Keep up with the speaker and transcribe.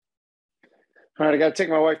All right, I got to take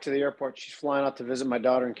my wife to the airport. She's flying out to visit my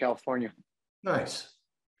daughter in California. Nice.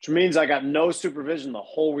 Which means I got no supervision the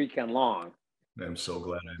whole weekend long. I'm so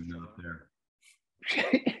glad I'm not there.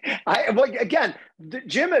 Again, the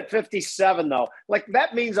gym at 57 though, like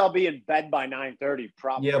that means I'll be in bed by 9:30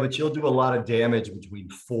 probably. Yeah, but you'll do a lot of damage between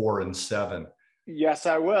 4 and 7. Yes,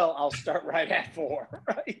 I will. I'll start right at 4,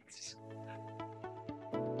 right?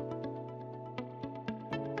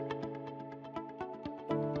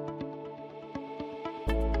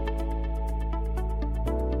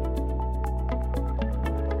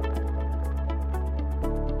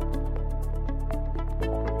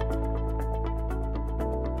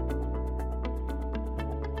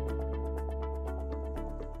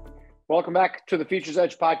 Welcome back to the Futures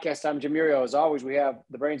Edge podcast. I'm Jim Murio. As always, we have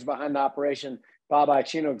the brains behind the operation, Bob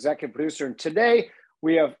Iacchino, executive producer. And today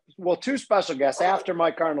we have, two special guests. After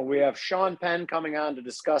Mike Arnold, we have Sean Penn coming on to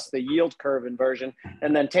discuss the yield curve inversion.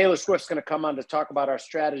 And then Taylor Swift's going to come on to talk about our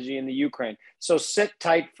strategy in the Ukraine. So sit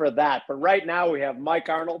tight for that. But right now we have Mike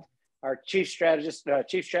Arnold, our chief strategist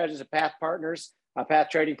at Path Partners, Path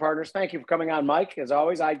Trading Partners. Thank you for coming on, Mike. As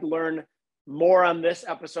always, I learn more on this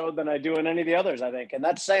episode than I do in any of the others, I think. And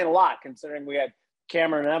that's saying a lot considering we had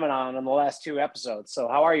Cameron and Emmett on in the last 2 episodes. So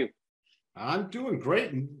how are you? I'm doing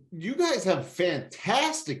great. And you guys have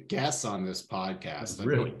fantastic guests on this podcast. I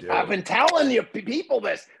really do. I've been telling you people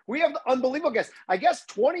this. We have unbelievable guests. I guess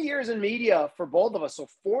 20 years in media for both of us, so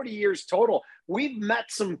 40 years total. We've met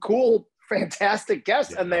some cool, fantastic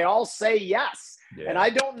guests, and they all say yes. Yeah. And I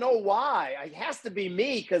don't know why. It has to be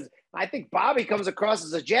me because I think Bobby comes across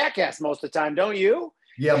as a jackass most of the time, don't you?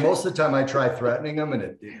 Yeah, most of the time I try threatening him and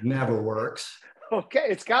it never works. Okay,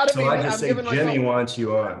 it's got to be. So I just say, Jimmy wants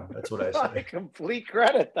you on. That's what I say. Complete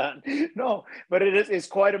credit then. No, but it's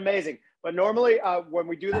quite amazing. But normally when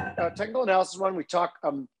we do the technical analysis one, we talk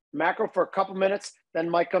macro for a couple minutes. Then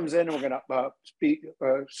Mike comes in and we're going to be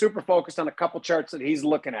super focused on a couple charts that he's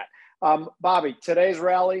looking at. Bobby, today's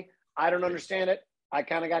rally, I don't understand it. I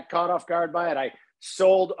kind of got caught off guard by it. I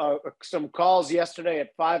sold some calls yesterday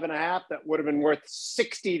at 5.5 that would have been worth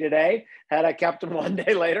 60 today had I kept them one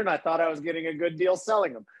day later, and I thought I was getting a good deal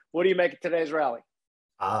selling them. What do you make of today's rally?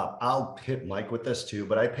 I'll hit Mike with this too,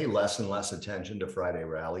 but I pay less and less attention to Friday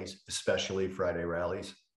rallies, especially Friday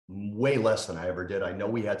rallies, way less than I ever did. I know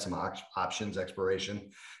we had some options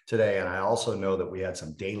expiration today, and I also know that we had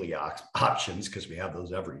some daily options because we have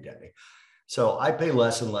those every day. So I pay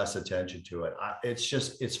less and less attention to it.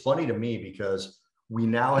 It's funny to me because we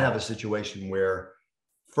now have a situation where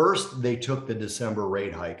first they took the December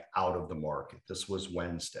rate hike out of the market. This was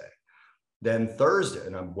Wednesday. Then Thursday,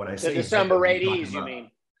 and when I say the December rate ease, you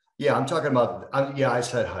mean? Yeah, I'm talking about, I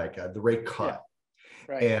said hike, the rate cut.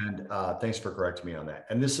 Yeah, right. And thanks for correcting me on that.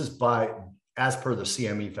 And this is as per the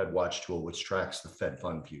CME Fed Watch tool, which tracks the Fed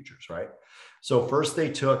fund futures, right? So first they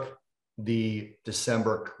took the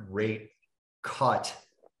December rate cut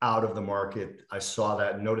out of the market. I saw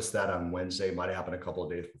that, noticed that on Wednesday. Might have happened a couple of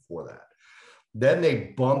days before that. Then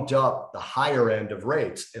they bumped up the higher end of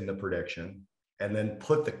rates in the prediction and then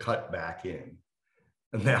put the cut back in.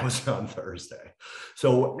 And that was on Thursday.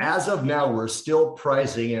 So as of now, we're still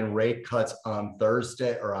pricing in rate cuts on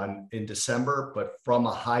Thursday or in December, but from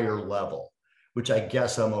a higher level, which I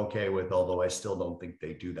guess I'm okay with, although I still don't think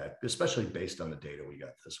they do that, especially based on the data we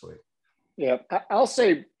got this week. Yeah, I'll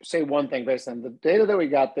say one thing based on the data that we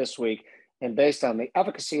got this week and based on the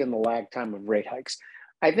efficacy and the lag time of rate hikes.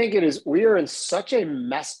 I think we are in such a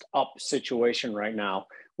messed up situation right now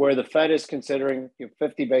where the Fed is considering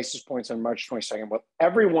 50 basis points on March 22nd. But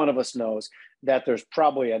every one of us knows that there's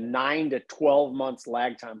probably a 9 to 12 months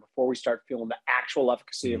lag time before we start feeling the actual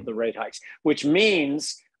efficacy of the rate hikes, which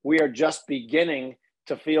means we are just beginning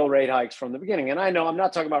to feel rate hikes from the beginning. And I know I'm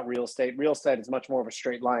not talking about real estate. Real estate is much more of a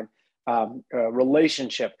straight line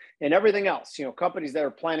relationship and everything else. Companies that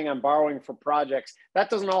are planning on borrowing for projects, that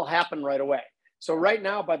doesn't all happen right away. So right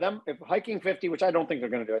now, by them, if hiking 50, which I don't think they're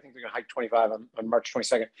going to do, I think they're going to hike 25 on March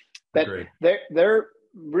 22nd, that they're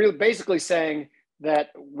really basically saying that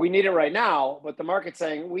we need it right now, but the market's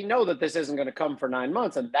saying, we know that this isn't going to come for 9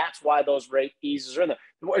 months, and that's why those rate eases are in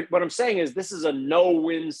there. What I'm saying is this is a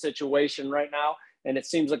no-win situation right now, and it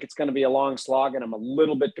seems like it's going to be a long slog, and I'm a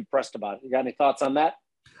little bit depressed about it. You got any thoughts on that?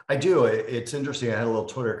 I do. It's interesting. I had a little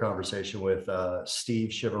Twitter conversation with Steve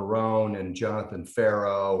Chivarone and Jonathan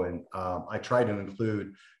Farrow, and I tried to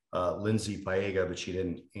include Lindsay Paega, but she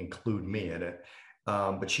didn't include me in it.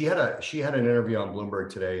 But she had an interview on Bloomberg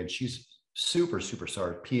today, and she's super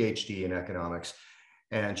smart, PhD in economics,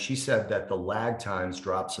 and she said that the lag times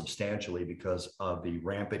dropped substantially because of the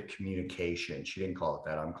rampant communication. She didn't call it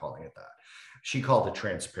that. I'm calling it that. she called it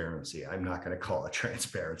transparency. I'm not going to call it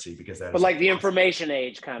transparency because that but is like the information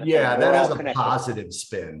age kind of yeah, thing. that has a connected. positive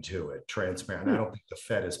spin to it. Transparent. I don't think the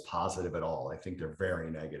Fed is positive at all. I think they're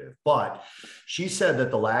very negative. But she said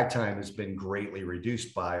that the lag time has been greatly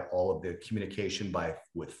reduced by all of the communication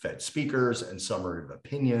with Fed speakers and summary of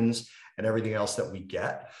opinions and everything else that we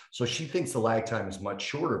get. So she thinks the lag time is much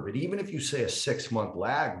shorter. But even if you say a 6-month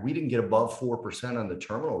lag, we didn't get above 4% on the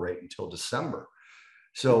terminal rate until December.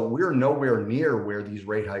 So we're nowhere near where these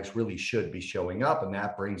rate hikes really should be showing up. And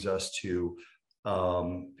that brings us to,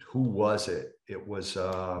 who was it? It was,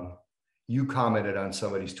 you commented on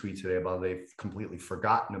somebody's tweet today about they've completely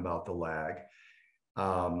forgotten about the lag.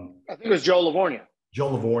 I think it was Joe Livornia.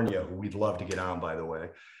 Joe Livornia, who we'd love to get on, by the way.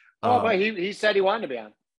 But he said he wanted to be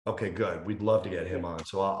on. Okay, good. We'd love to get him on.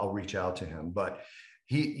 So I'll reach out to him. But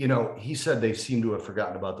he said they seem to have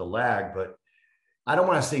forgotten about the lag, but I don't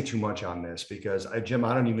want to say too much on this because Jim,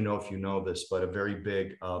 I don't even know if you know this, but a very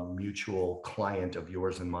big mutual client of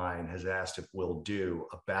yours and mine has asked if we'll do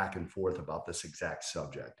a back and forth about this exact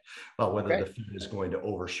subject, about whether the Fed is going to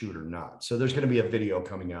overshoot or not. So there's going to be a video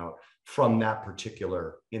coming out from that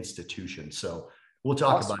particular institution. So we'll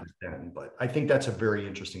talk about it then, but I think that's a very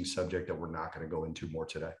interesting subject that we're not going to go into more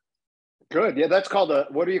today. Good. Yeah, that's called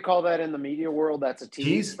what do you call that in the media world? That's a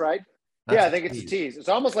tease, right? Yeah, I think it's a tease. It's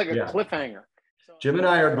almost like a cliffhanger. Jim and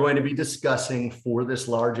I are going to be discussing for this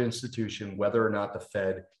large institution whether or not the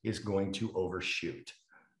Fed is going to overshoot.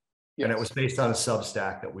 Yes. And it was based on a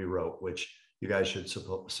Substack that we wrote, which you guys should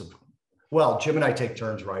well, Jim and I take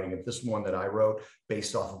turns writing it. This one that I wrote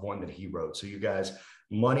based off of one that he wrote. So you guys,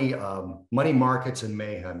 money markets and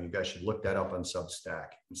mayhem, you guys should look that up on Substack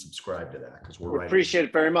and subscribe to that because we appreciate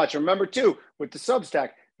it very much. Remember too, with the Substack,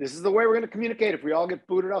 this is the way we're going to communicate if we all get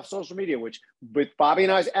booted off social media, which with Bobby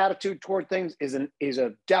and I's attitude toward things is a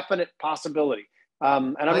definite possibility.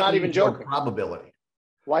 And I'm not even joking. Probability.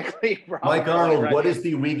 Likely. Mike Arnold, right? What is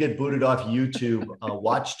the we get booted off YouTube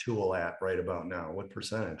watch tool at right about now? What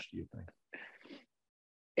percentage do you think?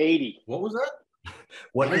 80. What was that?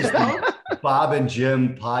 What is the Bob and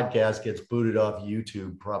Jim podcast gets booted off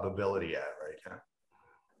YouTube probability at right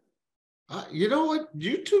now? You know what?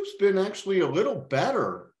 YouTube's been actually a little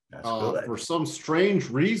better for some strange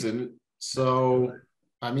reason. So,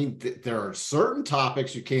 I mean, there are certain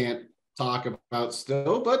topics you can't talk about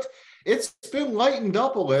still, but it's been lightened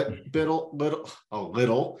up a little.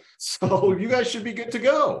 So you guys should be good to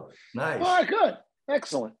go. Nice. All right, good.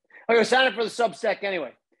 Excellent. I'm going to sign up for the Substack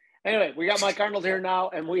anyway. Anyway, we got Mike Arnold here now,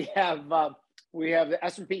 and we have the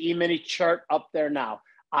S&P E-mini chart up there now.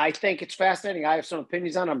 I think it's fascinating. I have some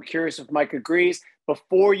opinions on it. I'm curious if Mike agrees.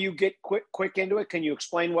 Before you get quick into it, can you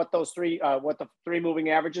explain what the three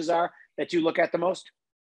moving averages are that you look at the most?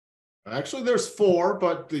 Actually, there's four,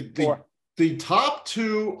 but the top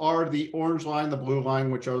two are the orange line, the blue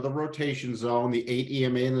line, which are the rotation zone, the 8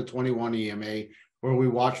 EMA and the 21 EMA, where we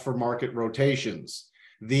watch for market rotations.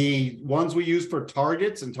 The ones we use for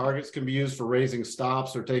targets, and targets can be used for raising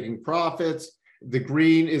stops or taking profits. The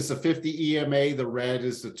green is the 50 EMA. The red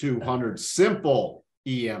is the 200 simple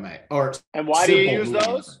EMA. And why do you use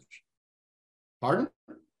those? Pardon?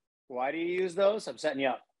 Why do you use those? I'm setting you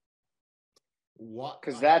up. What?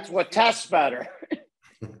 Because that's what tests better.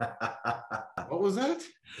 What was that?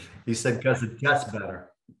 He said because it tests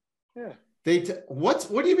better. Yeah. What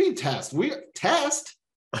do you mean test? We test?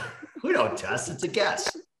 We don't test. It's a guess.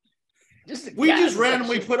 We just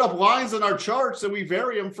randomly put up lines on our charts and we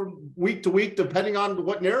vary them from week to week depending on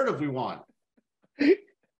what narrative we want.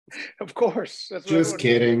 Of course. That's just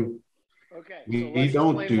kidding. Okay. We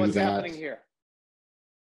don't do what's that. Happening here.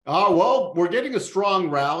 Well, we're getting a strong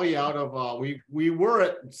rally out of we were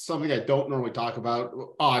at something I don't normally talk about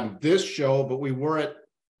on this show, but we were at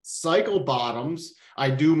cycle bottoms. I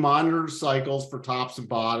do monitor cycles for tops and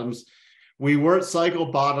bottoms. We were at cycle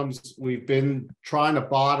bottoms. We've been trying to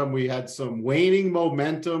bottom. We had some waning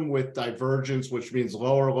momentum with divergence, which means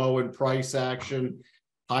lower low in price action,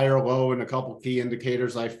 higher low in a couple key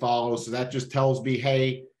indicators I follow. So that just tells me,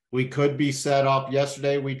 hey, we could be set up.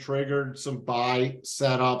 Yesterday, we triggered some buy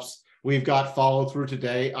setups. We've got follow through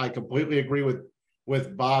today. I completely agree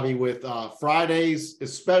with Bobby with Fridays,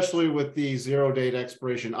 especially with the 0 date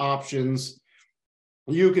expiration options.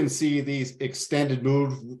 You can see these extended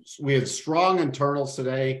moves. We had strong internals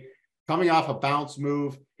today coming off a bounce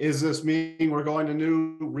move. Is this meaning we're going to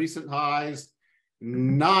new recent highs?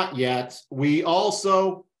 Not yet. We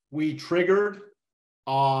triggered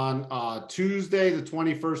on Tuesday, the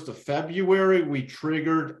 21st of February. We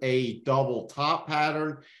triggered a double top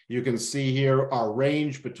pattern. You can see here our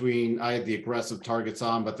range between, I had the aggressive targets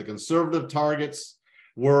on, but the conservative targets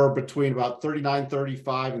were between about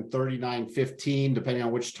 39.35 and 39.15, depending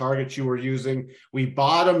on which targets you were using. We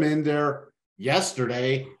bottomed in there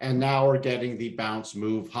yesterday, and now we're getting the bounce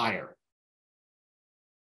move higher.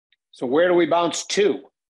 So where do we bounce to?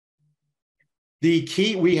 The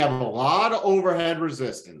key, we have a lot of overhead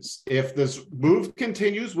resistance. If this move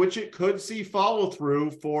continues, which it could see follow through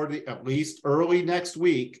for the at least early next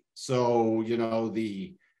week. So, you know,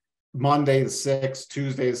 the Monday the 6th,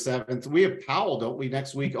 Tuesday the 7th. We have Powell, don't we,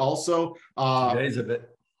 next week also? 2 days of it.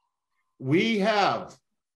 We have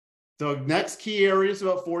the next key area is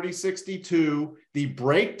about 40.62. The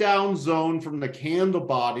breakdown zone from the candle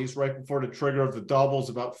bodies right before the trigger of the doubles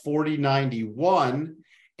about 40.91.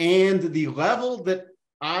 And the level that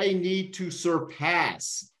I need to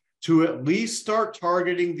surpass to at least start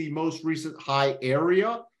targeting the most recent high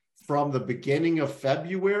area from the beginning of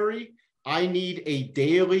February, I need a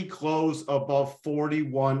daily close above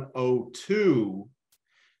 41.02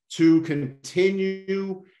 to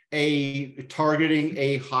continue targeting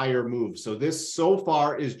a higher move. So this so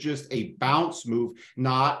far is just a bounce move,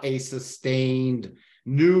 not a sustained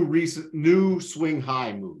new swing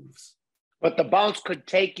high moves. But the bounce could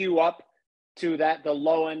take you up to the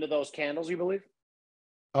low end of those candles, you believe?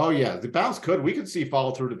 Oh, yeah, the bounce could. We could see follow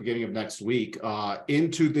through at the beginning of next week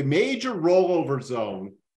into the major rollover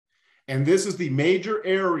zone. And this is the major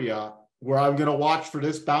area where I'm going to watch for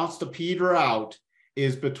this bounce to peter out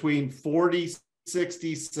is between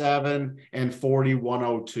 40.67 and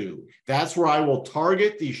 41.02. That's where I will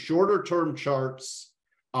target the shorter term charts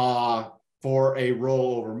for a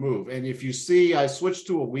rollover move. And if you see, I switched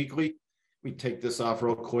to a weekly. Let me take this off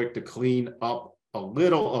real quick to clean up a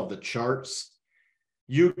little of the charts.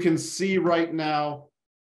 You can see right now,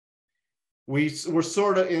 we're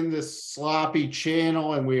sort of in this sloppy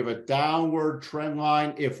channel and we have a downward trend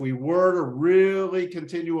line. If we were to really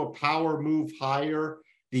continue a power move higher,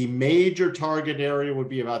 the major target area would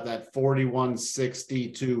be about that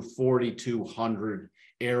 41.60 to 4200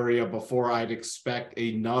 area before I'd expect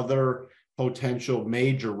another potential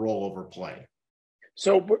major rollover play.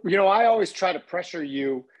 So, you know, I always try to pressure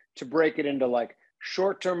you to break it into like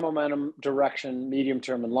short-term momentum direction,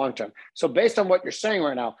 medium-term, and long-term. So based on what you're saying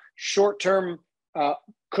right now, short-term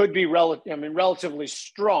could be relatively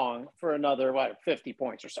strong for another 50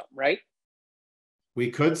 points or something, right? We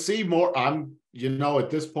could see more. At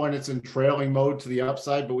this point, it's in trailing mode to the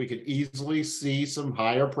upside, but we could easily see some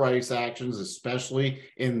higher price actions, especially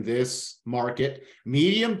in this market.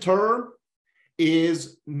 Medium term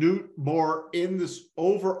is more in this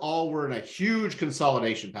overall, we're in a huge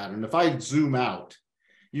consolidation pattern. If I zoom out,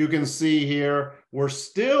 you can see here, we're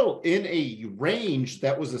still in a range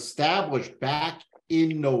that was established back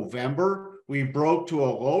in November. We broke to a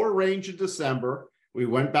lower range in December. We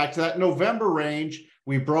went back to that November range.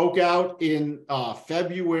 We broke out in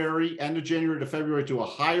February, end of January to February, to a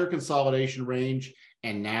higher consolidation range.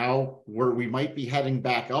 And now we might be heading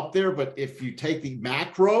back up there. But if you take the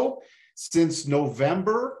macro, since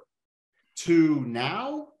November to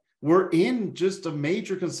now, we're in just a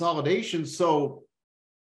major consolidation. So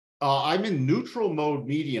I'm in neutral mode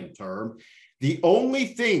medium term. The only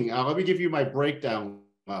thing, let me give you my breakdown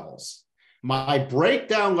levels. My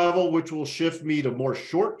breakdown level, which will shift me to more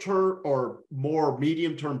short-term or more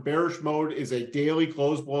medium-term bearish mode, is a daily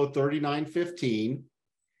close below 39.15.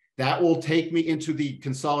 That will take me into the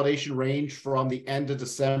consolidation range from the end of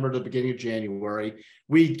December to the beginning of January.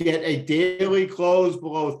 We get a daily close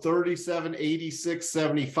below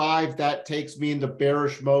 37.8675. That takes me into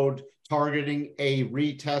bearish mode, targeting a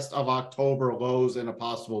retest of October lows and a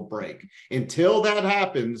possible break. Until that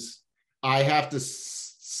happens, I have to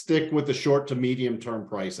stick with the short to medium term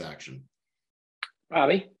price action.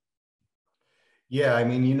 Bobby? Yeah, I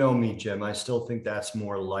mean, you know me, Jim. I still think that's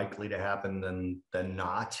more likely to happen than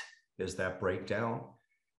not, is that breakdown.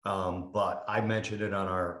 But I mentioned it on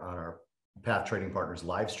our Path Trading Partners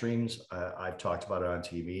live streams. I've talked about it on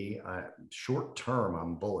TV. Short term,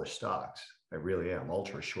 I'm bullish stocks. I really am.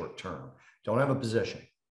 Ultra short term. Don't have a position.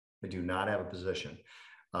 I do not have a position.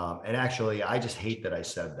 And actually, I just hate that I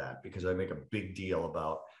said that, because I make a big deal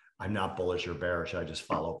about I'm not bullish or bearish. I just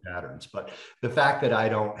follow patterns. But the fact that I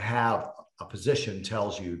don't have a position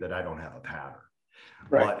tells you that I don't have a pattern.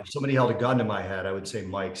 Right. But if somebody held a gun to my head, I would say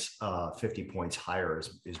Mike's 50 points higher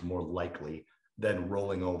is more likely than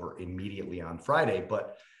rolling over immediately on Friday.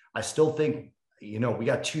 But I still think, we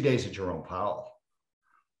got 2 days of Jerome Powell.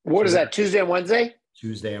 What is that, Tuesday and Wednesday?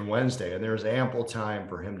 Tuesday and Wednesday. And there's ample time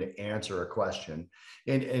for him to answer a question.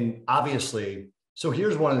 And obviously, so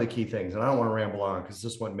here's one of the key things, and I don't want to ramble on because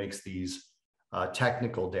this one makes these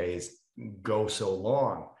technical days go so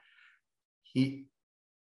long.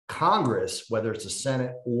 Congress, whether it's the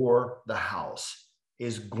Senate or the House,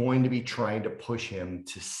 is going to be trying to push him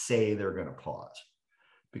to say they're going to pause,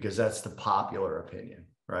 because that's the popular opinion,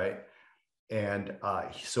 right? And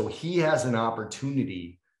so he has an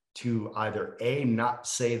opportunity to either A, not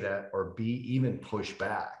say that, or B, even push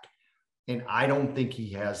back. And I don't think he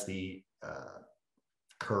has the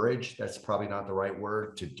courage, that's probably not the right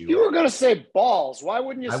word, to do it. You were going to say balls. Why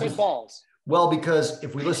wouldn't you say balls? Well, because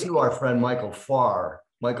if we listen to our friend Michael Farr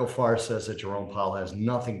says that Jerome Powell has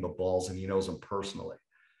nothing but balls, and he knows him personally.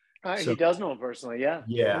 He does know him personally, yeah.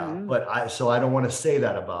 Yeah, Mm-hmm. but I don't want to say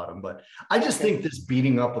that about him, but I just think this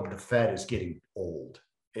beating up of the Fed is getting old.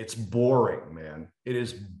 It's boring, man. It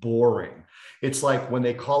is boring. It's like when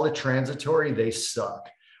they call it transitory, they suck.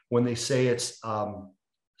 When they say it's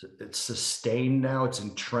sustained now, it's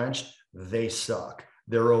entrenched, they suck.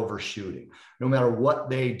 They're overshooting. No matter what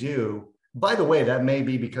they do, by the way, that may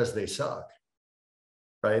be because they suck,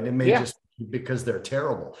 right? It may just be because they're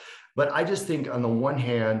terrible. But I just think on the one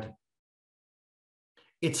hand,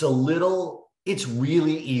 it's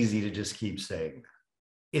really easy to just keep saying that.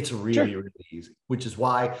 It's really, really easy, which is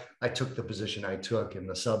why I took the position I took in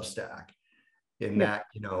the Substack. In that,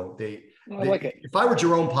 I like it. If I were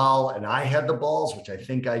Jerome Powell and I had the balls, which I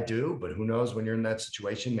think I do, but who knows when you're in that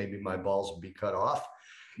situation, maybe my balls would be cut off,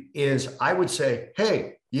 is I would say,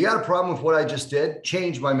 hey, you got a problem with what I just did?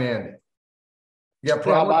 Change my mandate. You got a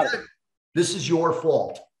problem with that? This is your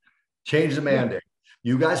fault. Change the mandate.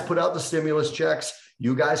 You guys put out the stimulus checks.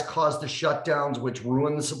 You guys caused the shutdowns, which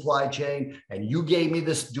ruined the supply chain. And you gave me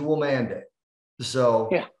this dual mandate. So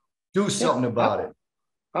do something about it.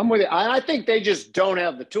 I'm with you. I think they just don't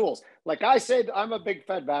have the tools. Like I said, I'm a big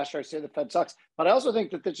Fed basher. I say the Fed sucks, but I also think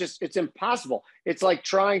that it's impossible. It's like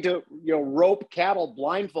trying to, rope cattle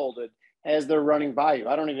blindfolded as they're running by you.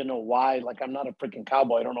 I don't even know why. Like, I'm not a freaking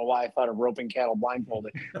cowboy. I don't know why I thought of roping cattle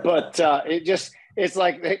blindfolded, but it's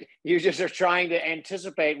like you just are trying to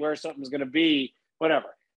anticipate where something's going to be,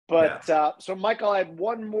 whatever. But so Michael, I had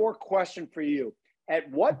one more question for you. At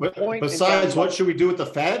what point? Besides, what should we do with the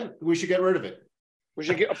Fed? We should get rid of it. We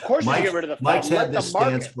should get rid of the Fed. Mike's had this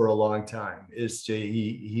stance for a long time.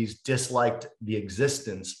 He's disliked the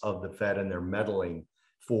existence of the Fed and their meddling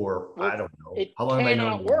for, I don't know. How long have I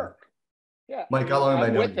known you? Yeah. Mike, how long have I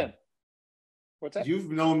known you? What's that? You've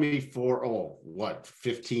known me for,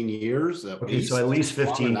 15 years? So at least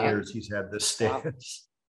 15 years he's had this stance.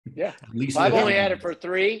 Wow. Yeah. At least I've only had it for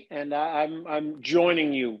 3, and I'm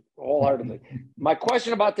joining you wholeheartedly. My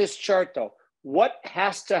question about this chart, though, what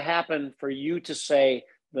has to happen for you to say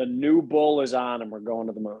the new bull is on and we're going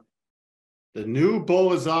to the moon? The new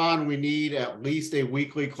bull is on. We need at least a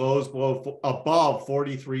weekly close below above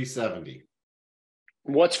 43.70.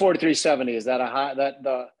 What's 43.70? Is that a high? That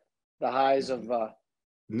the highs of?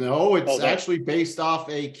 No, it's actually based off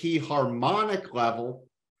a key harmonic level.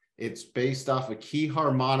 It's based off a key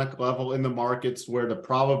harmonic level in the markets where the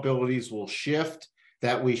probabilities will shift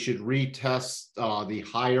that we should retest the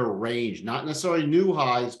higher range, not necessarily new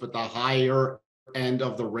highs, but the higher end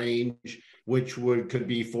of the range, which could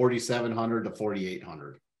be 4,700 to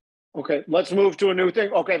 4,800. Okay, let's move to a new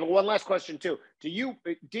thing. Okay, but one last question too. Do you,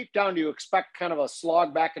 deep down, do you expect kind of a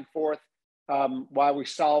slog back and forth while we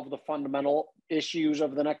solve the fundamental issues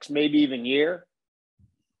over the next maybe even year?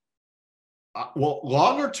 Well,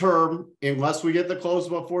 longer term, unless we get the close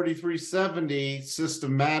above 43.70,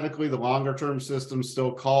 systematically, the longer term systems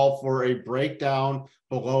still call for a breakdown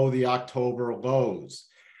below the October lows.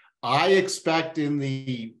 I expect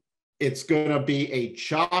it's going to be a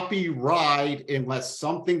choppy ride unless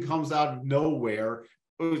something comes out of nowhere,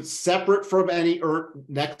 separate from any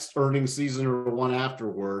next earnings season or one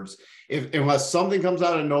afterwards. Unless something comes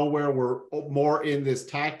out of nowhere, we're more in this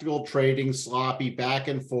tactical trading, sloppy back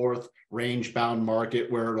and forth, range-bound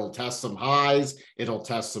market where it'll test some highs, it'll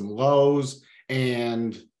test some lows,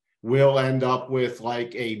 and we'll end up with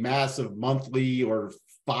like a massive monthly or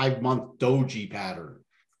 5-month doji pattern.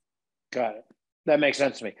 Got it. That makes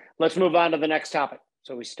sense to me. Let's move on to the next topic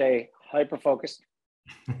so we stay hyper-focused.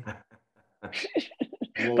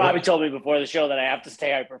 Bobby told me before the show that I have to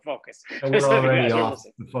stay hyper-focused. And we're already off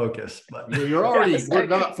the focus. But we're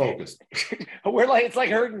not focused. It's like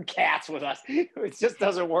herding cats with us. It just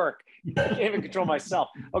doesn't work. I can't even control myself.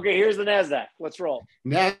 Okay, here's the NASDAQ. Let's roll.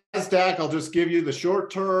 NASDAQ, I'll just give you the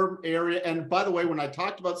short-term area. And by the way, when I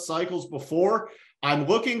talked about cycles before, I'm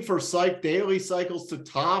looking for daily cycles to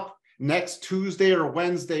top next Tuesday or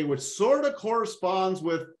Wednesday, which sort of corresponds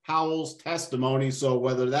with Powell's testimony. So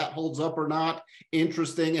whether that holds up or not,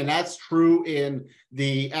 interesting. And that's true in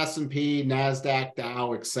the S&P, NASDAQ,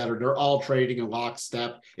 Dow, et cetera. They're all trading in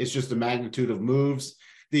lockstep. It's just a magnitude of moves.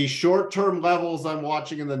 The short-term levels I'm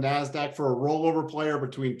watching in the NASDAQ for a rollover player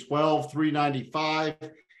between 12,395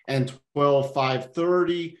 and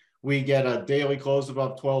 12,530. We get a daily close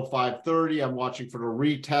above 12,530. I'm watching for the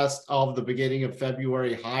retest of the beginning of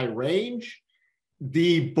February high range.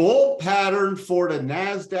 The bull pattern for the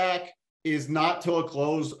NASDAQ is not till a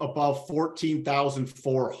close above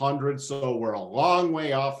 14,400. So we're a long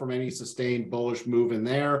way off from any sustained bullish move in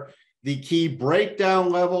there. The key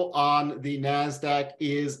breakdown level on the NASDAQ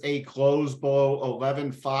is a close below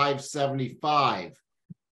 11,575.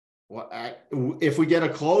 If we get a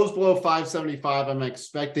close below 575, I'm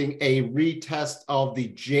expecting a retest of the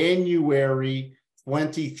January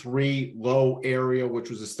 23 low area, which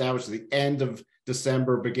was established at the end of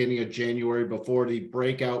December, beginning of January, before the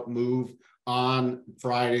breakout move on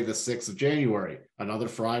Friday, the 6th of January. Another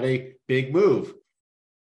Friday, big move.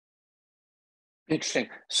 Interesting.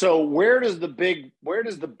 So where does the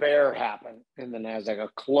bear happen in the NASDAQ? A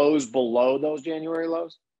close below those January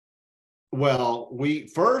lows? Well,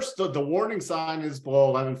 the warning sign is below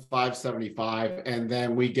 11,575, and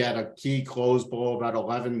then we get a key close below about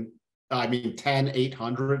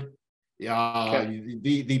 10,800. Okay.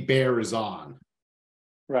 The bear is on.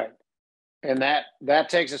 Right. And that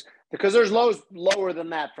takes us, because there's lows lower than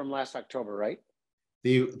that from last October, right?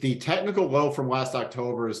 The technical low from last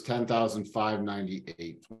October is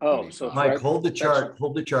 10,598. Oh, so Mike, hold the chart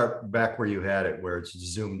back where you had it, where it's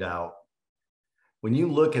zoomed out. When you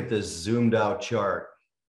look at this zoomed out chart,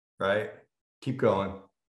 right? Keep going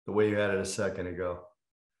the way you had it a second ago.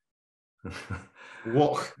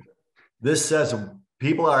 Well, this says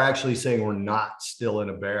people are actually saying we're not still in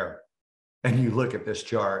a bear. And you look at this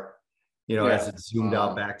chart, as it's zoomed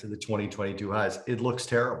out back to the 2022 highs, it looks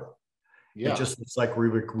terrible. Yeah. It just looks like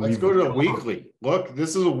let's go to a weekly. Look,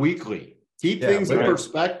 this is a weekly. Keep things in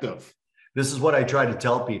perspective. This is what I try to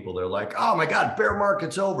tell people. They're like, oh my God, bear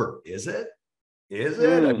market's over. Is it? Is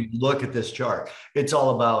it? I mean, look at this chart. It's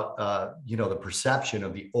all about, the perception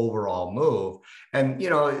of the overall move. And,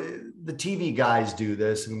 the TV guys do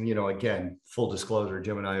this. And, again, full disclosure,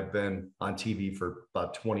 Jim and I have been on TV for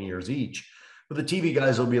about 20 years each. But the TV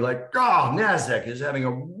guys will be like, oh, NASDAQ is having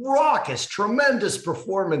a raucous, tremendous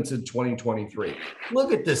performance in 2023.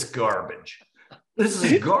 Look at this garbage. This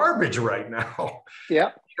is garbage right now.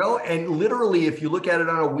 Yeah. And literally, if you look at it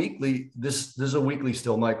on a weekly, this is a weekly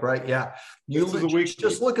still, Mike, right? Yeah.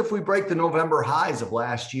 Just look if we break the November highs of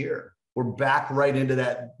last year. We're back right into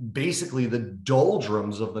that, basically the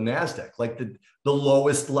doldrums of the NASDAQ, like the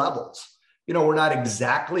lowest levels. We're not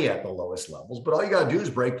exactly at the lowest levels, but all you got to do is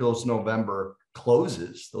break those November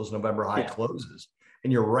closes, those November high closes,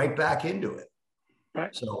 and you're right back into it.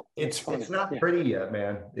 Right. So it's not pretty yet,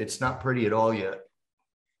 man. It's not pretty at all yet.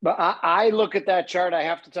 But I look at that chart. I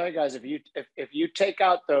have to tell you guys, if you take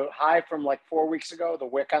out the high from like 4 weeks ago, the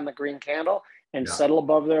wick on the green candle, and settle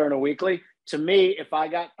above there in a weekly, to me, if I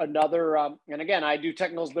got another, and again, I do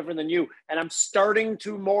technicals different than you, and I'm starting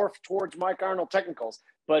to morph towards Mike Arnold technicals.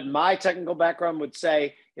 But my technical background would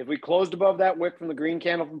say if we closed above that wick from the green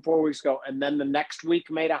candle from 4 weeks ago, and then the next week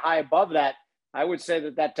made a high above that, I would say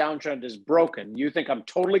that downtrend is broken. You think I'm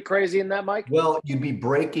totally crazy in that, Mike? Well, you'd be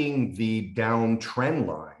breaking the downtrend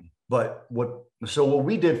line. But what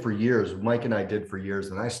we did for years, Mike and I did for years,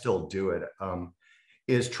 and I still do it,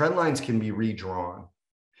 is trend lines can be redrawn.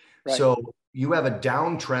 Right. So you have a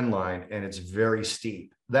downtrend line and it's very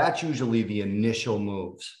steep. That's usually the initial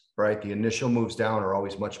moves, right? The initial moves down are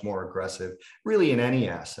always much more aggressive, really, in any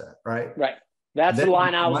asset, right? Right. That's the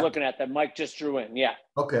line I was looking at that Mike just drew in. Yeah.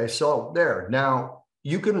 Okay. So there. Now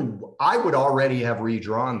I would already have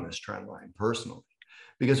redrawn this trend line personally,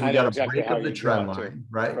 because we got a break of the trend line,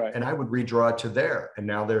 right? And I would redraw it to there. And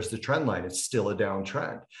now there's the trend line. It's still a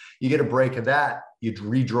downtrend. You get a break of that, you'd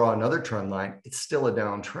redraw another trend line. It's still a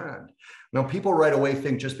downtrend. Now, people right away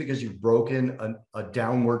think just because you've broken a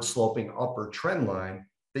downward sloping upper trend line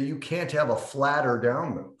that you can't have a flatter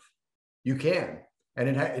down move. You can. And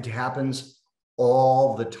it happens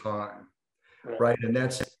all the time, right? And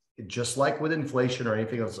that's just like with inflation or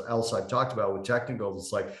anything else I've talked about with technicals.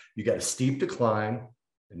 It's like you get a steep decline,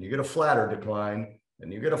 and you get a flatter decline,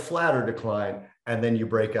 and you get a flatter decline, and then you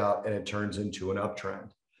break out and it turns into an uptrend,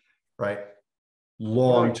 right?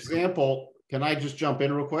 For example, can I just jump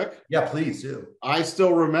in real quick? Yeah, please do. I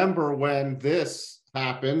still remember when this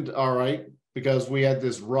happened, all right, because we had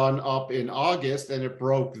this run up in August and it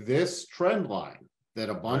broke this trend line that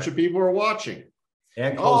a bunch of people were watching.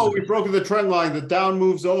 And we've broken the trend line. The down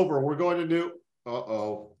move's over. We're going to new.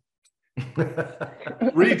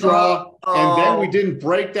 Redraw. And then we didn't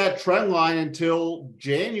break that trend line until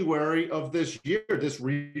January of this year, this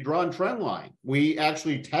redrawn trend line. We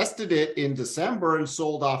actually tested it in December and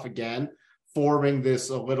sold off again, forming this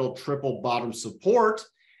a little triple bottom support.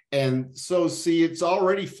 And so see, it's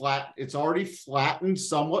already flat. It's already flattened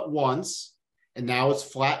somewhat once, and now it's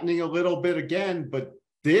flattening a little bit again. But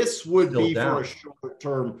this would Still be down. for a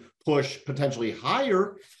short-term push, potentially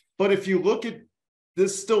higher. But if you look at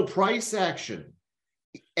this still price action,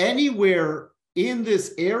 anywhere in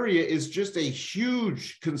this area is just a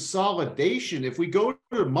huge consolidation. If we go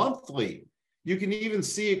to monthly, you can even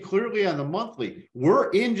see it clearly on the monthly.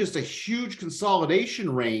 We're in just a huge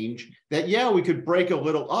consolidation range that, yeah, we could break a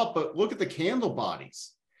little up, but look at the candle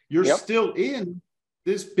bodies. You're still in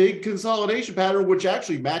this big consolidation pattern, which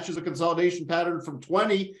actually matches a consolidation pattern from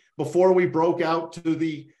 20 before we broke out to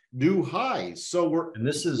the new highs. So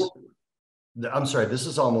I'm sorry, this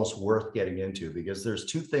is almost worth getting into because there's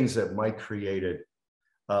two things that Mike created.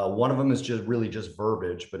 One of them is just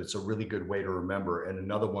verbiage, but it's a really good way to remember. And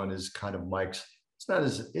another one is kind of Mike's,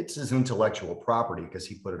 it's his intellectual property because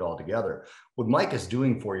he put it all together. What Mike is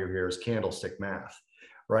doing for you here is candlestick math,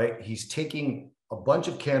 right? He's taking a bunch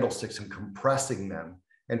of candlesticks and compressing them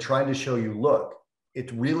and trying to show you, look,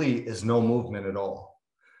 it really is no movement at all,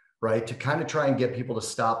 right? To kind of try and get people to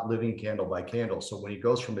stop living candle by candle. So when he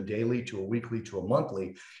goes from a daily to a weekly to a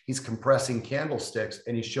monthly, he's compressing candlesticks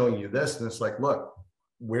and he's showing you this. And it's like, look,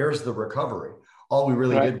 where's the recovery? All we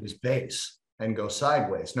really did was base and go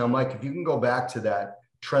sideways. Now, Mike, if you can go back to that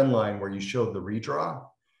trend line where you showed the redraw,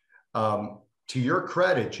 to your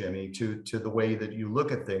credit, Jimmy, to the way that you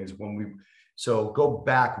look at things so go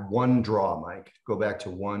back one draw, Mike, go back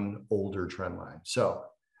to one older trend line. So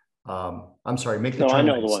I'm sorry, make the trend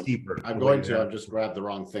line steeper. I'm going to, I've just grabbed the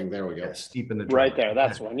wrong thing. There we go. Yeah, steepen the trend right there.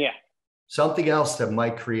 That's one. Yeah. Something else that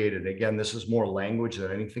Mike created, again, this is more language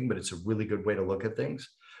than anything, but it's a really good way to look at things.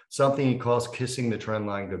 Something he calls kissing the trend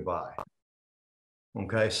line goodbye.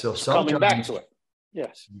 Okay, so sometimes, coming back to it.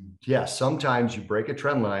 Yes. Yeah, sometimes you break a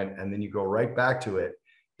trend line and then you go right back to it,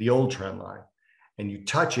 the old trend line, and you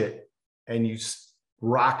touch it and you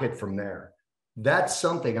rock it from there. That's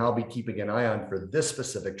something I'll be keeping an eye on for this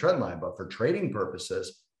specific trend line, but for trading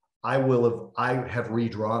purposes, I have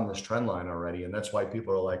redrawn this trend line already. And that's why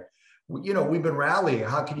people are like, you know, we've been rallying.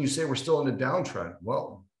 How can you say we're still in a downtrend?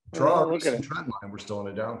 Well, draw a recent trend line. We're still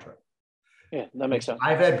in a downtrend. Yeah, that makes sense.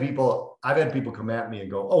 I've had people come at me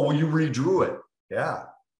and go, "Oh, well, you redrew it." Yeah.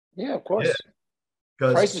 Yeah, of course.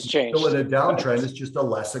 Because prices change. Still in a downtrend. It's just a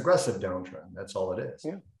less aggressive downtrend. That's all it is.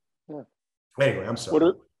 Yeah. Anyway, I'm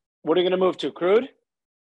sorry. What are you going to move to? Crude?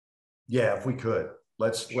 Yeah, if we could.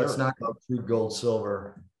 Let's knock out crude, gold,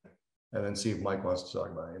 silver, and then see if Mike wants to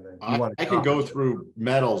talk about anything. I can go through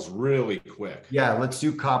metals really quick. Yeah, let's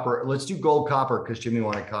do copper. Let's do gold, copper, because Jimmy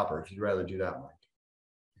wanted copper. If you'd rather do that, Mike.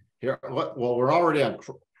 Here, well, we're already on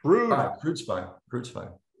crude. All right, crude's fine. Crude's fine.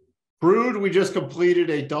 Crude, we just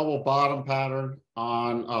completed a double bottom pattern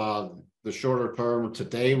on the shorter term.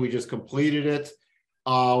 Today, we just completed it.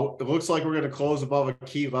 It looks like we're going to close above a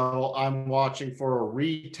key level. I'm watching for a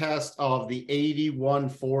retest of the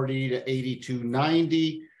 8140 to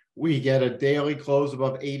 8290. We get a daily close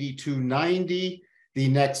above 8290. The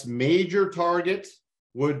next major target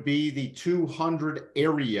would be the 200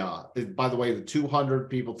 area. By the way, the 200,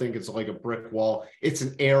 people think it's like a brick wall. It's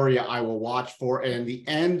an area I will watch for. And the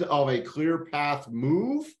end of a clear path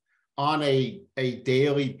move on a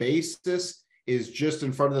daily basis is just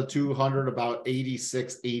in front of the 200, about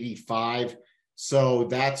 86, 85. So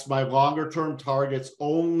that's my longer term targets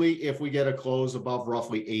only if we get a close above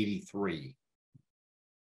roughly 83.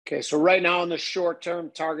 Okay, so right now in the short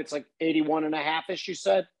term, targets like 81 and a half-ish, you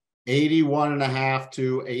said? 81 and a half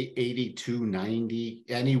to 82.90,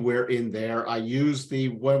 anywhere in there. I use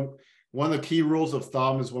one of the key rules of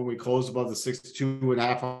thumb is when we close above the 62 and a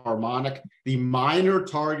half harmonic. The minor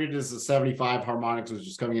target is the 75 harmonics, which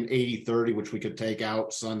is coming in 80.30, which we could take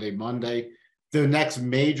out Sunday, Monday. The next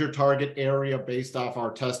major target area based off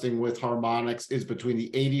our testing with harmonics is between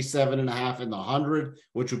the 87 and a half and the 100,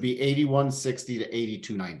 which would be 81.60 to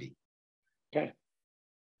 82.90. Okay.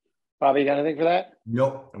 Bobby, you got anything for that?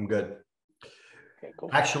 Nope, I'm good. Okay, cool.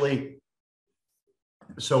 Actually,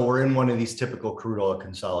 so we're in one of these typical crude oil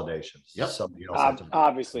consolidations. Yep. Somebody else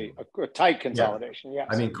Obviously, a tight consolidation. Yeah.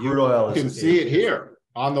 I mean, crude oil You can see it here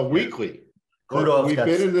on the weekly. Crude oil. We've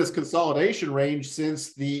been in this consolidation range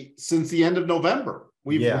since the end of November.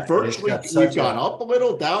 We've gone up a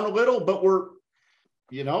little, down a little, but we're,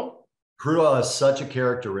 crude oil has such a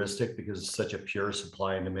characteristic because it's such a pure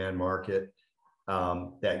supply and demand market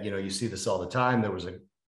that, you see this all the time. There was a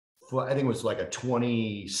I think it was like a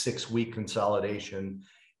 26-week consolidation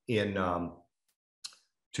in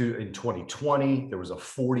 2020. There was a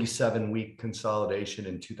 47-week consolidation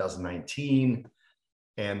in 2019.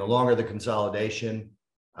 And the longer the consolidation,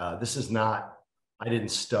 this is not, I didn't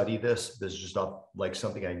study this. This is just like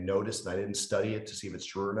something I noticed, and I didn't study it to see if it's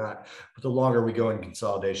true or not. But the longer we go in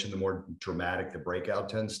consolidation, the more dramatic the breakout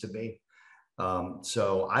tends to be.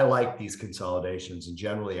 So I like these consolidations, and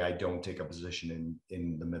generally I don't take a position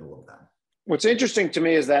in the middle of them. What's interesting to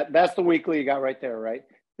me is that that's the weekly you got right there, right?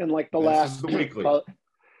 And like the last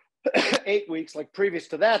 8 weeks, like previous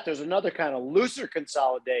to that, there's another kind of looser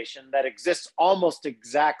consolidation that exists almost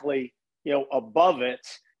exactly, above it,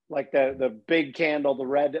 like the big candle, the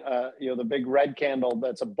red, the big red candle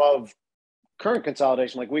that's above current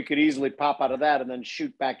consolidation. Like we could easily pop out of that and then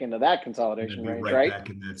shoot back into that consolidation range, right?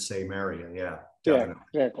 Back in that same area, yeah, definitely.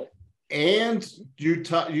 Yeah, exactly. And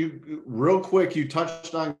you real quick, you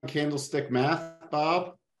touched on candlestick math,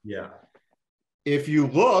 Bob. Yeah. If you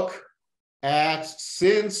look at,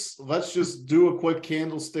 let's just do a quick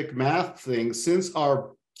candlestick math thing. Since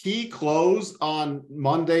our key close on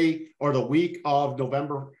Monday or the week of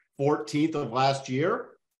November 14th of last year,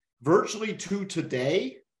 virtually to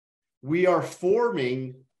today, we are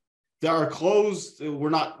forming our closed.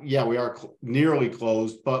 We are nearly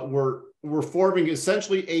closed, but we're forming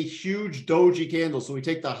essentially a huge doji candle. So we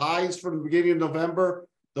take the highs from the beginning of November,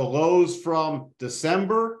 the lows from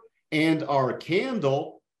December, and our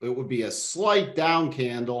candle, it would be a slight down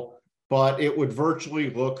candle, but it would virtually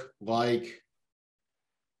look like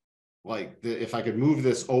if I could move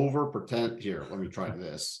this over, pretend here, let me try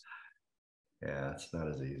this. Yeah, it's not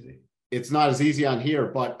as easy. It's not as easy on here,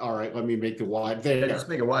 but all right, let me make it wide there. Yeah, just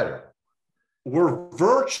make it wider. We're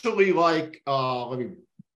virtually like,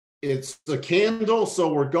 it's a candle.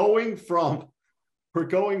 So we're going from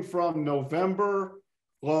November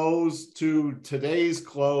close to today's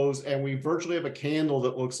close, and we virtually have a candle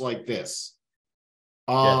that looks like this.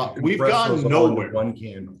 We've gone nowhere. One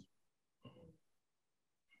candle.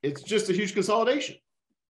 It's just a huge consolidation.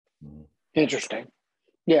 Interesting.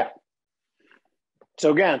 Yeah.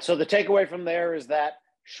 So again, the takeaway from there is that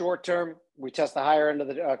short term, we test the higher end of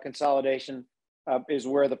the consolidation is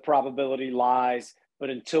where the probability lies. But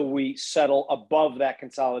until we settle above that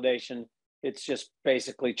consolidation, it's just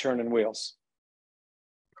basically churning wheels.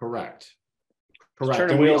 Correct.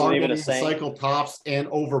 Churning wheels and even a cycle tops and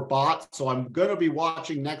overbought. So I'm going to be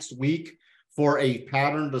watching next week for a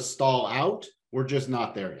pattern to stall out. We're just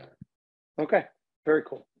not there yet. Okay. Very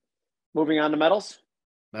cool. Moving on to metals.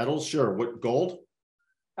 Metals, sure. What, gold?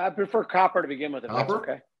 I prefer copper to begin with. If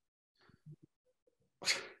copper?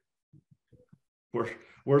 That's okay.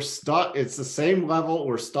 We're stuck. It's the same level.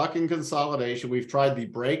 We're stuck in consolidation. We've tried the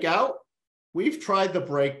breakout. We've tried the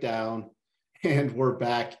breakdown, and we're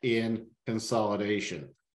back in consolidation.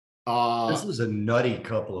 This was a nutty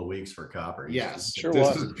couple of weeks for copper. Yes, sure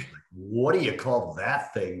was. What do you call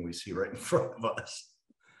that thing we see right in front of us?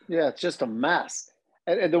 Yeah, it's just a mess.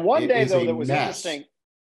 And the one day though that was interesting,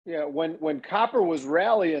 when copper was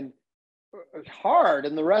rallying hard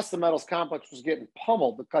and the rest of the metals complex was getting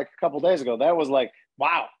pummeled like a couple of days ago, that was like,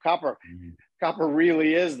 wow, copper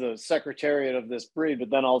really is the secretariat of this breed. But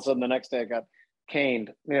then all of a sudden the next day I got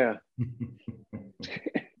caned. Yeah.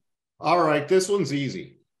 All right, this one's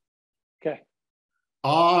easy. Okay.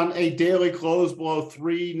 On a daily close below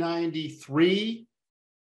 393,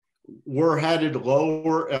 we're headed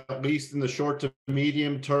lower, at least in the short to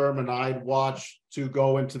medium term, and I'd watch to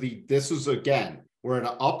go into we're at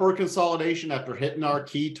an upper consolidation after hitting our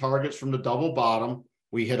key targets from the double bottom.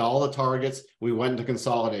 We hit all the targets. We went into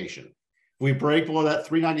consolidation. If we break below that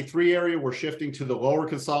 393 area, we're shifting to the lower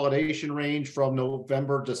consolidation range from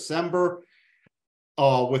November, December,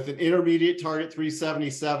 with an intermediate target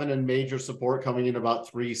 377 and major support coming in about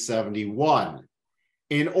 371.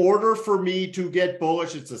 In order for me to get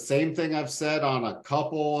bullish, it's the same thing I've said on a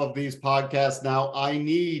couple of these podcasts now. I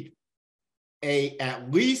need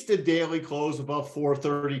at least a daily close above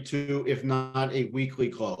 432, if not a weekly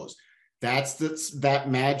close. That's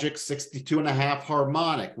that magic 62.5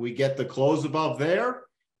 harmonic. We get the close above there,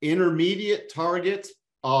 intermediate target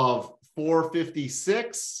of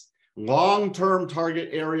 456, long-term target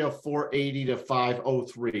area 480 to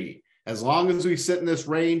 503. As long as we sit in this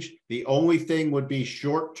range, the only thing would be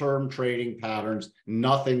short-term trading patterns,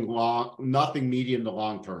 nothing medium to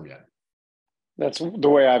long-term yet. That's the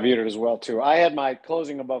way I viewed it as well, too. I had my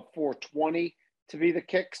closing above 420 to be the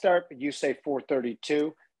kickstart, but you say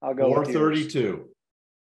 432. I'll go 432.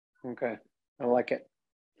 Okay. I like it.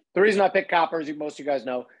 The reason I picked copper, as most of you guys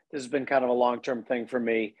know, this has been kind of a long-term thing for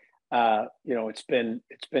me. it's been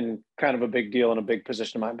kind of a big deal and a big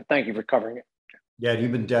position of mine. But thank you for covering it. Yeah,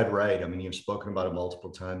 you've been dead right. I mean, you've spoken about it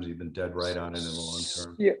multiple times. You've been dead right on it in the long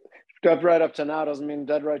term. Yeah, dead right up to now doesn't mean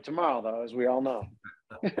dead right tomorrow, though, as we all know.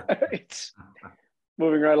 It's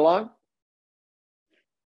moving right along.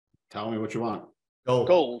 Tell me what you want.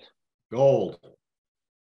 Gold.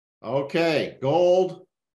 Okay, gold.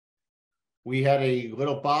 We had a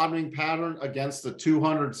little bottoming pattern against the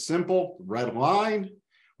 200 simple red line.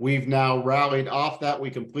 We've now rallied off that. We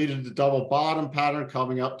completed the double bottom pattern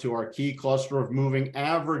coming up to our key cluster of moving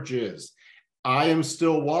averages. I am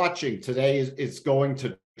still watching. Today it's going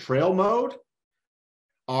to trail mode.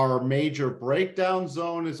 Our major breakdown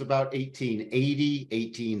zone is about 1880,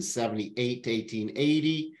 1878 to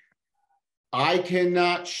 1880. I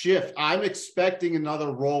cannot shift. I'm expecting another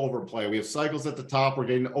rollover play. We have cycles at the top. We're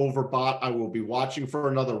getting overbought. I will be watching for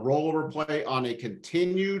another rollover play on a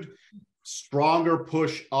continued stronger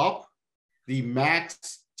push up. The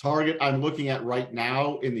max target I'm looking at right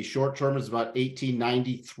now in the short term is about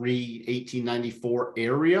 1893, 1894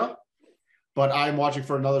 area. But I'm watching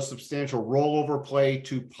for another substantial rollover play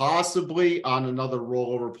to possibly on another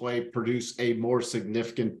rollover play produce a more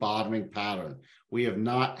significant bottoming pattern. We have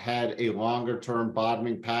not had a longer term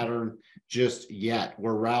bottoming pattern just yet.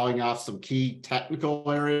 We're rallying off some key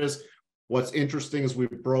technical areas. What's interesting is we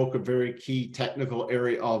broke a very key technical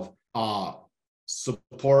area of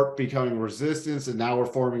support becoming resistance, and now we're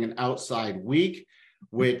forming an outside weak,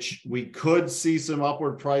 which we could see some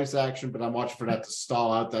upward price action, but I'm watching for that to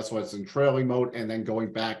stall out. That's why it's in trailing mode, and then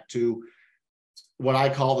going back to what I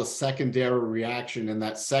call the secondary reaction. And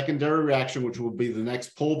that secondary reaction, which will be the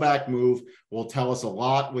next pullback move, will tell us a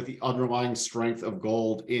lot with the underlying strength of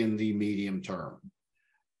gold in the medium term.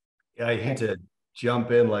 Yeah, I hate to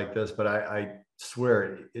jump in like this, but I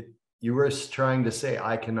swear you were trying to say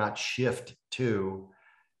I cannot shift to,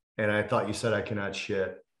 and I thought you said I cannot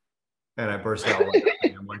shit. And I burst out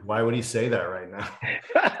laughing. I'm like, why would he say that right now?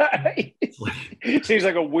 Seems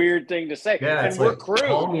like a weird thing to say. Yeah, and we're Crude.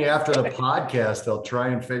 Call me after the podcast. They'll try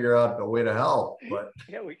and figure out a way to help. But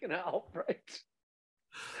yeah, we can help, right?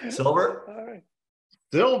 Silver? All right.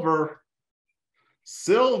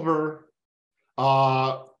 Silver.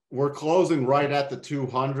 We're closing right at the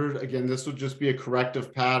 200. Again, this would just be a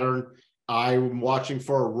corrective pattern. I'm watching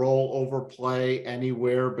for a rollover play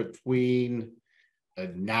anywhere between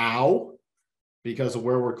now, because of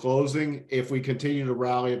where we're closing. If we continue to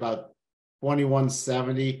rally about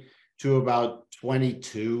 2170 to about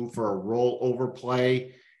 22 for a rollover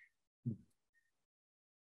play,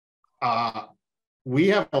 we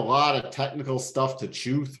have a lot of technical stuff to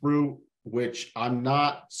chew through, which I'm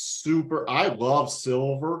not super. I love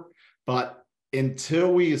silver, but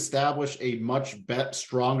until we establish a much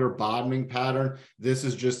stronger bottoming pattern, this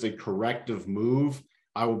is just a corrective move.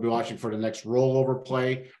 I will be watching for the next rollover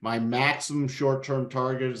play. My maximum short-term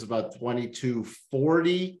target is about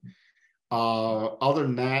 2240. Other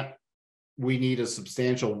than that, we need a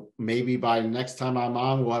substantial, maybe by the next time I'm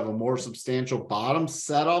on, we'll have a more substantial bottom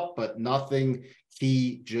setup, but nothing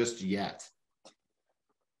key just yet.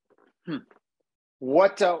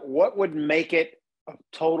 What would make it a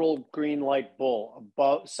total green light bull?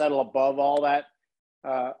 Settle above all that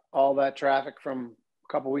traffic from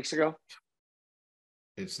a couple weeks ago?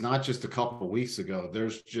 It's not just a couple of weeks ago.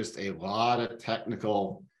 There's just a lot of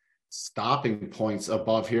technical stopping points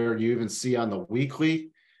above here. You even see on the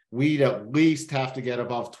weekly, we'd at least have to get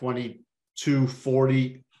above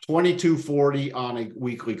 2240 on a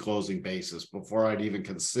weekly closing basis before I'd even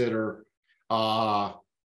consider.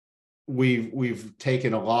 We've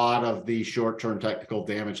taken a lot of the short-term technical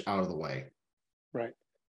damage out of the way. Right.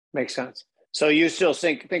 Makes sense. So you still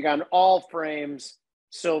think on all frames,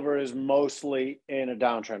 silver is mostly in a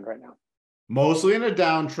downtrend right now? Mostly in a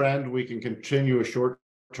downtrend. We can continue a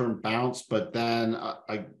short-term bounce, but then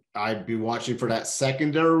I'd be watching for that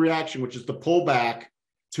secondary reaction, which is the pullback,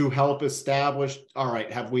 to help establish, all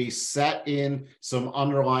right, have we set in some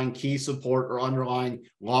underlying key support or underlying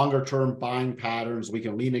longer-term buying patterns we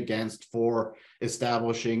can lean against for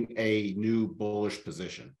establishing a new bullish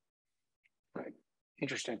position? Right.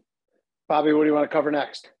 Interesting. Bobby, what do you want to cover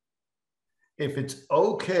next? If it's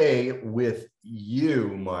okay with you,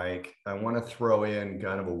 Mike, I want to throw in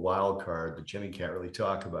kind of a wild card that Jimmy can't really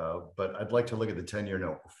talk about, but I'd like to look at the 10-year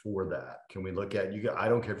note before that. Can we look at, I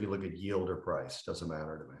don't care if you look at yield or price, doesn't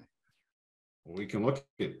matter to me. We can look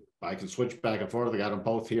at, I can switch back and forth. I got them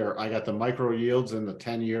both here. I got the micro yields and the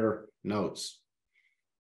 10-year notes.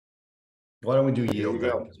 Why don't we do yield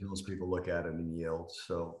then? Because most people look at it in yield.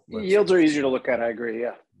 So yields are easier to look at. I agree.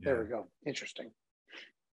 Yeah. There we go. Interesting.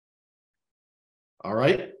 All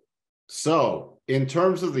right. So in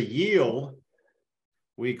terms of the yield,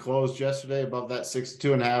 we closed yesterday above that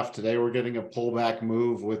 62.5. Today we're getting a pullback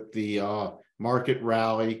move with the market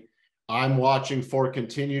rally. I'm watching for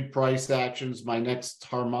continued price actions. My next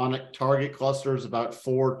harmonic target cluster is about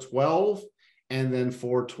 412, and then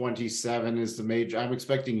 427 is the major. I'm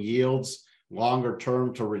expecting yields longer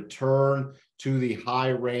term to return to the high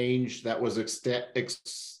range that was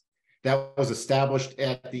established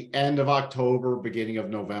at the end of October, beginning of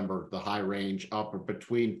November, the high range up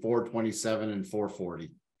between 427 and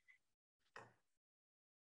 440.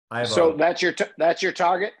 So that's your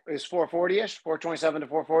target is 440-ish, 427 to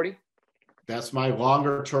 440? That's my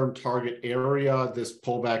longer term target area. This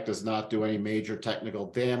pullback does not do any major technical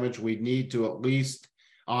damage. We need to at least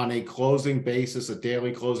on a closing basis, a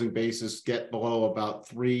daily closing basis, get below about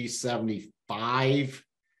 375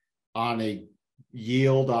 on a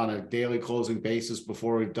yield on a daily closing basis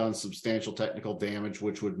before we've done substantial technical damage,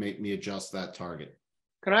 which would make me adjust that target.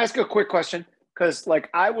 Can I ask a quick question? Because like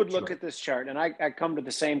I would look at this chart and I come to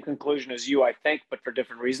the same conclusion as you, I think, but for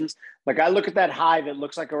different reasons. Like I look at that high that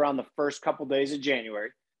looks like around the first couple days of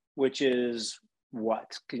January, which is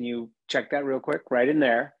what? Can you check that real quick? Right in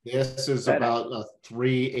there. This is about a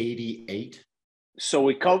 388. So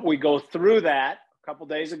we go through that a couple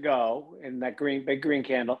days ago in that big green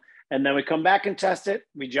candle, and then we come back and test it.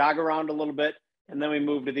 We jog around a little bit, and then we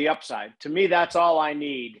move to the upside. To me, that's all I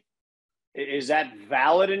need. Is that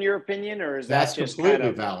valid in your opinion, or is that's just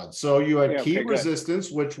completely valid? So you had key resistance,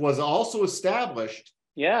 which was also established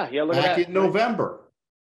look back at in November.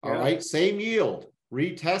 Yeah. All right, same yield,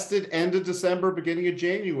 retested end of December, beginning of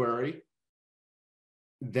January.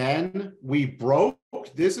 Then we broke.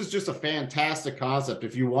 This is just a fantastic concept.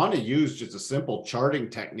 If you want to use just a simple charting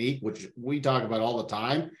technique, which we talk about all the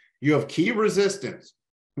time, you have key resistance.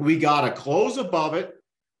 We got a close above it.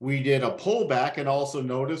 We did a pullback, and also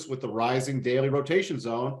notice with the rising daily rotation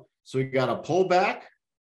zone. So we got a pullback.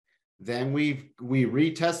 Then we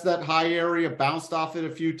retested that high area, bounced off it a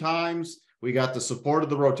few times. We got the support of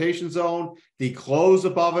the rotation zone, the close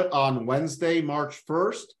above it on Wednesday, March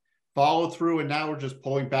 1st, follow through, and now we're just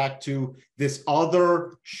pulling back to this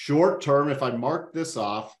other short term. If I mark this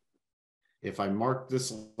off, if I mark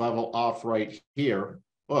this level off right here,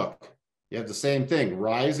 look, you have the same thing,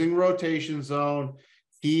 rising rotation zone,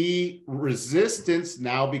 key resistance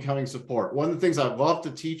now becoming support. One of the things I love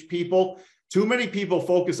to teach people, too many people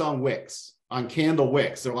focus on wicks, on candle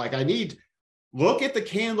wicks. They're like, look at the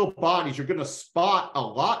candle bodies. You're going to spot a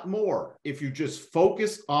lot more if you just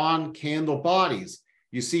focus on candle bodies.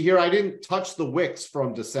 You see here, I didn't touch the wicks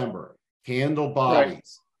from December. Candle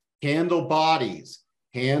bodies, candle bodies,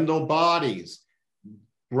 candle bodies.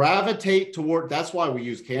 Gravitate toward, that's why we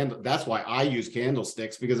use that's why I use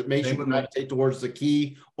candlesticks, because it makes you gravitate towards the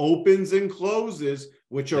key opens and closes,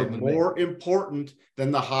 which are more important than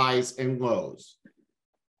the highs and lows.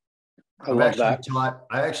 I love that.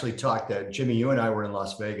 I actually talked that Jimmy, you and I were in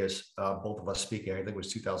Las Vegas, both of us speaking, I think it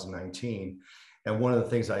was 2019. And one of the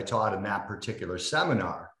things I taught in that particular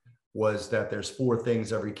seminar was that there's 4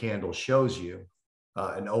 things every candle shows you,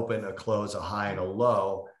 an open, a close, a high, and a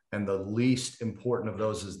low. And the least important of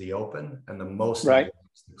those is the open, and the most important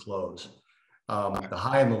is the close. The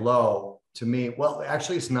high and the low, to me, well,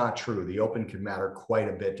 actually, it's not true. The open can matter quite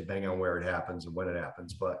a bit depending on where it happens and when it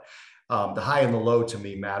happens. But the high and the low, to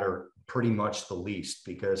me, matter pretty much the least,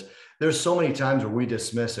 because there's so many times where we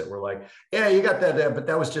dismiss it. We're like, yeah, you got that there, but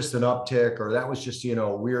that was just an uptick, or that was just,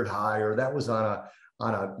 a weird high, or that was on a,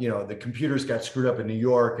 the computers got screwed up in New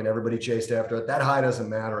York and everybody chased after it. That high doesn't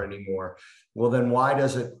matter anymore. Well, then why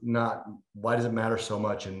does it matter so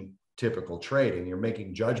much in typical trading? You're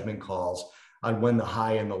making judgment calls on when the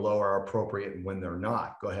high and the low are appropriate and when they're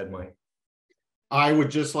not. Go ahead, Mike. I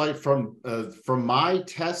would just like from my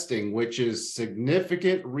testing, which is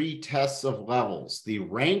significant retests of levels, the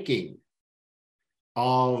ranking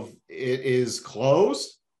of it is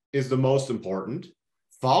close is the most important,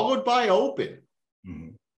 followed by open. Mm-hmm.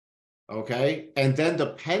 Okay. And then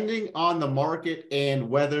depending on the market and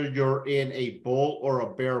whether you're in a bull or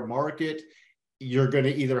a bear market, you're going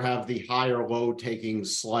to either have the high or low taking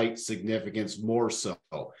slight significance more so.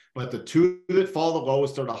 But the two that fall the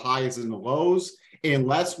lowest are the highs and the lows,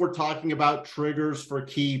 unless we're talking about triggers for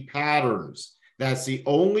key patterns. That's the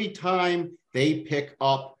only time they pick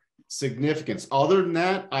up significance. Other than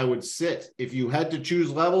that, I would sit. If you had to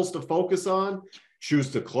choose levels to focus on,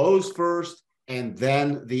 choose the close first and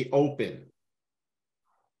then the open.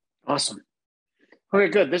 Awesome. Okay,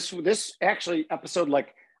 good. This actually episode,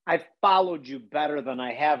 like, I followed you better than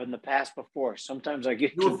I have in the past before. Sometimes I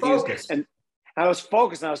get confused. And I was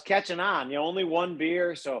focused and I was catching on. Only one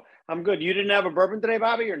beer, so I'm good. You didn't have a bourbon today,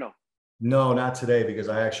 Bobby, or no? No, not today, because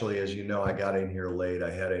I actually, as you know, I got in here late.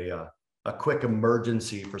 I had a quick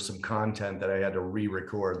emergency for some content that I had to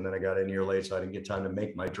re-record, and then I got in here late, so I didn't get time to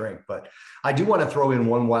make my drink. But I do want to throw in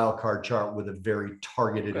one wild card chart with a very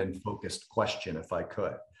targeted and focused question, if I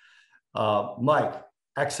could. Mike,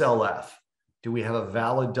 XLF, do we have a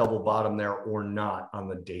valid double bottom there or not on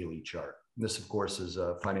the daily chart? This, of course, is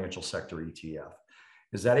a financial sector ETF.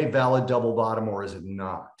 Is that a valid double bottom or is it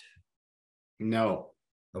not? No.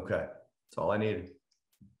 Okay, that's all I needed.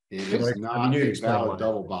 It is not a valid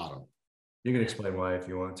double bottom. You can explain why if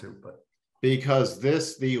you want to, but because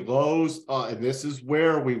the lows, and this is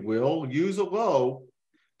where we will use a low,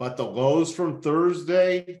 but the lows from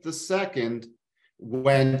Thursday the 2nd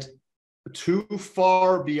went too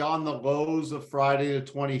far beyond the lows of Friday the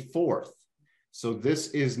 24th. So this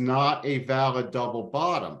is not a valid double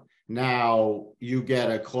bottom. Now you get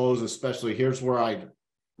a close, especially here's where I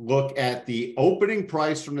look at the opening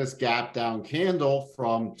price from this gap down candle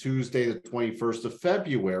from Tuesday, the 21st of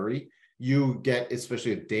February. You get,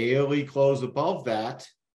 especially a daily close above that.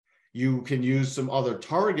 You can use some other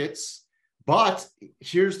targets, but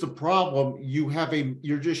here's the problem.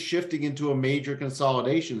 You're just shifting into a major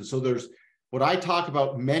consolidation. So there's what I talk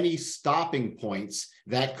about, many stopping points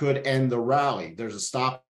that could end the rally. There's a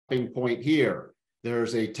stopping point here.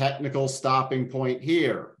 There's a technical stopping point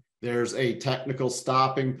here. There's a technical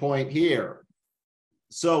stopping point here.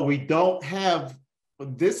 So we don't have,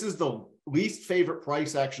 this is the least favorite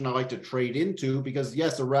price action I like to trade into, because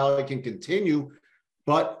yes, the rally can continue,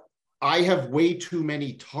 but I have way too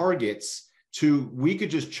many targets we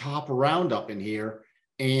could just chop around up in here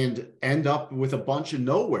and end up with a bunch of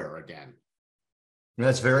nowhere again. And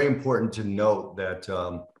that's very important to note that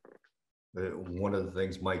one of the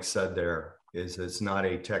things Mike said there is it's not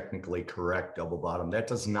a technically correct double bottom. That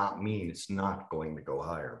does not mean it's not going to go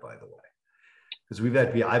higher, by the way.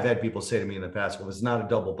 Because I've had people say to me in the past, well, if it's not a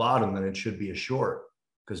double bottom, then it should be a short,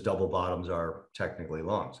 because double bottoms are technically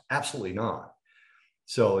longs. Absolutely not.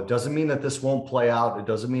 So it doesn't mean that this won't play out. It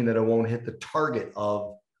doesn't mean that it won't hit the target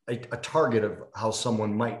of a target of how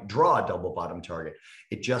someone might draw a double bottom target.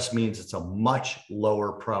 It just means it's a much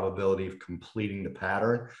lower probability of completing the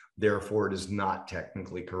pattern. Therefore, it is not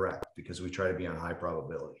technically correct, because we try to be on high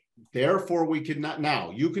probability. Therefore, we could not,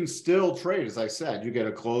 now you can still trade, as I said, you get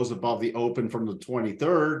a close above the open from the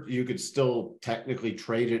 23rd. You could still technically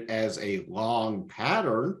trade it as a long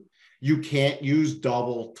pattern. You can't use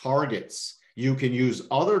double targets. You can use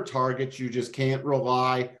other targets. You just can't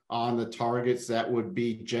rely on the targets that would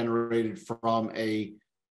be generated from a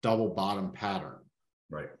double bottom pattern.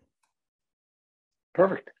 Right.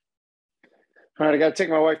 Perfect. All right, I got to take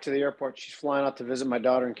my wife to the airport. She's flying out to visit my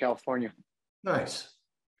daughter in California. Nice.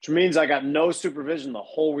 Which means I got no supervision the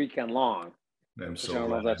whole weekend long. I'm so I don't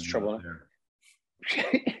know if that's trouble. there.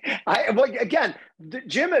 Again, the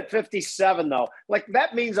gym at 57 though, like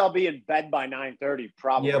that means I'll be in bed by 9:30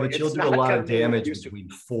 probably. Yeah, but you'll do a lot of damage between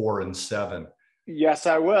 4 and 7. Yes,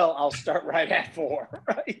 I will. I'll start right at 4.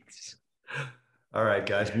 Right. All right,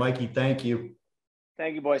 guys. Mikey, thank you.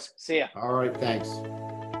 Thank you, boys. See ya. All right, thanks.